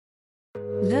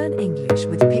Learn English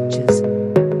with pictures.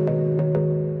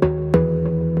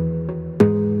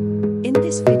 In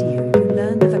this video you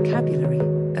learn the vocabulary: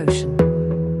 ocean,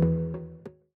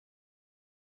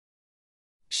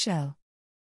 shell,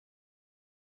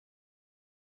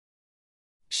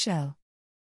 shell,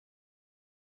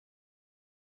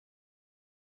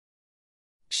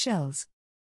 shells,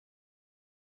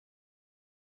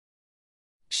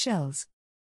 shells,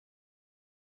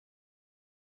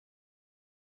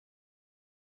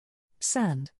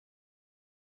 sand,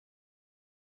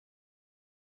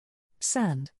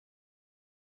 sand,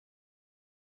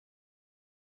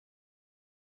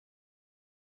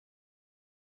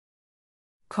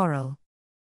 coral,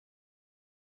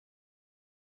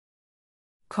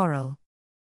 coral,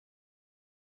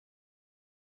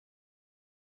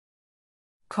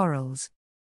 corals,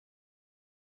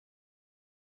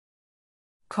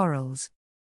 corals,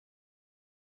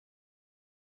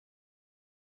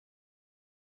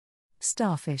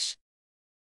 starfish,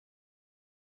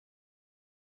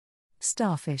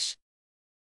 starfish,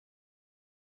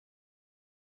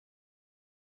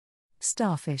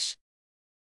 starfish,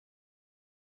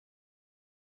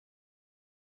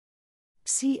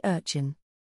 sea urchin,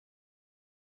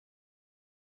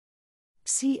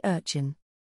 sea urchin,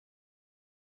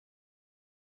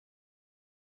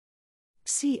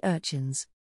 sea urchins,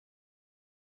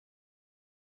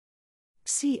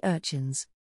 sea urchins,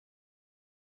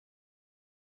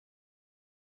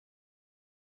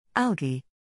 algae,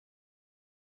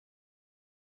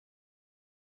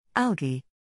 algae,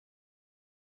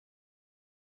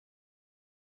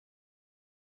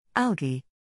 algae,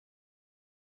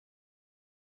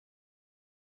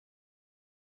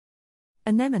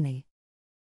 anemone,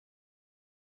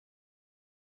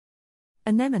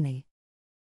 anemone,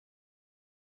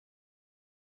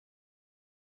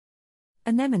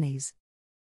 anemones,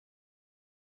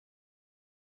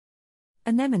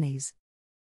 anemones,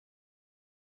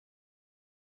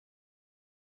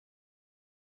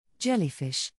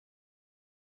 jellyfish,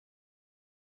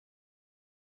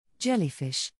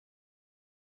 jellyfish,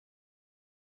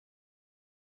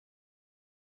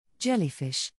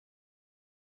 jellyfish,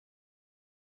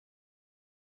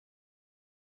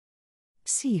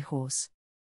 seahorse,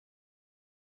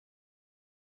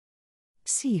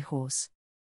 seahorse,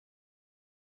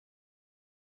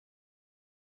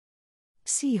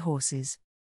 seahorses,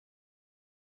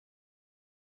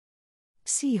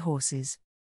 seahorses,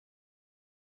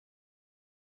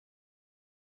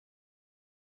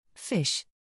 fish,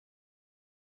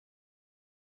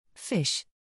 fish,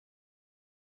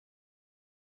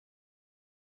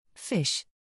 fish.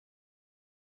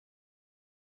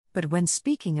 But when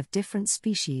speaking of different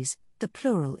species, the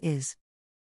plural is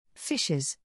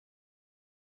fishes,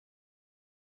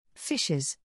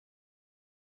 fishes,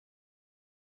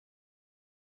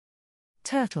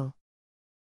 turtle,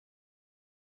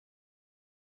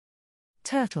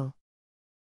 turtle,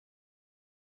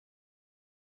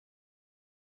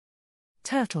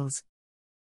 turtles,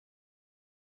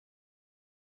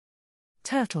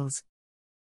 turtles,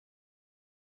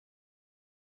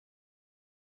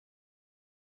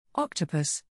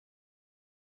 octopus,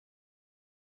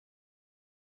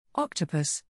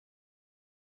 octopus,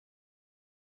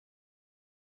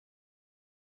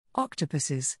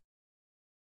 octopuses,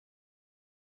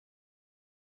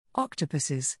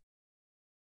 octopuses,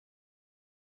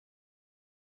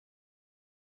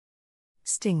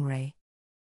 stingray,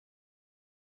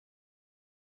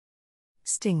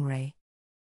 stingray,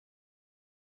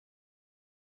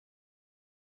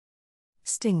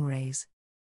 stingrays,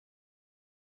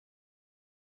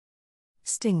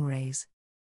 stingrays,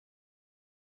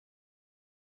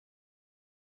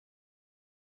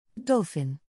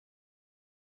 dolphin,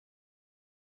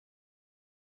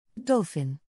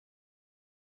 dolphin,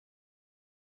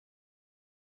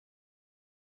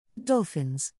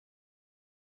 dolphins,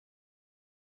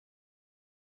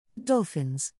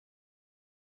 dolphins,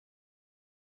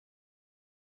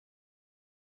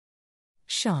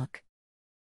 shark,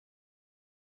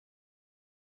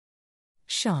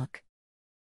 shark,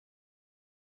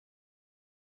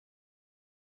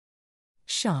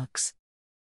 sharks,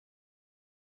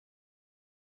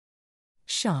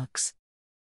 sharks,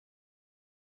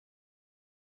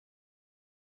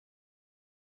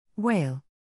 whale,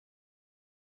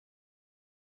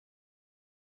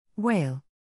 whale,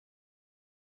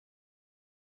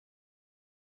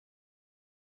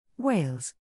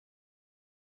 whales,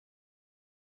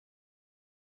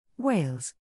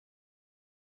 whales.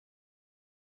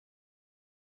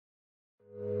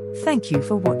 Thank you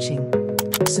for watching.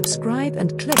 Subscribe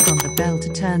and click on the bell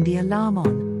to turn the alarm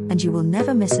on, and you will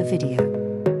never miss a video.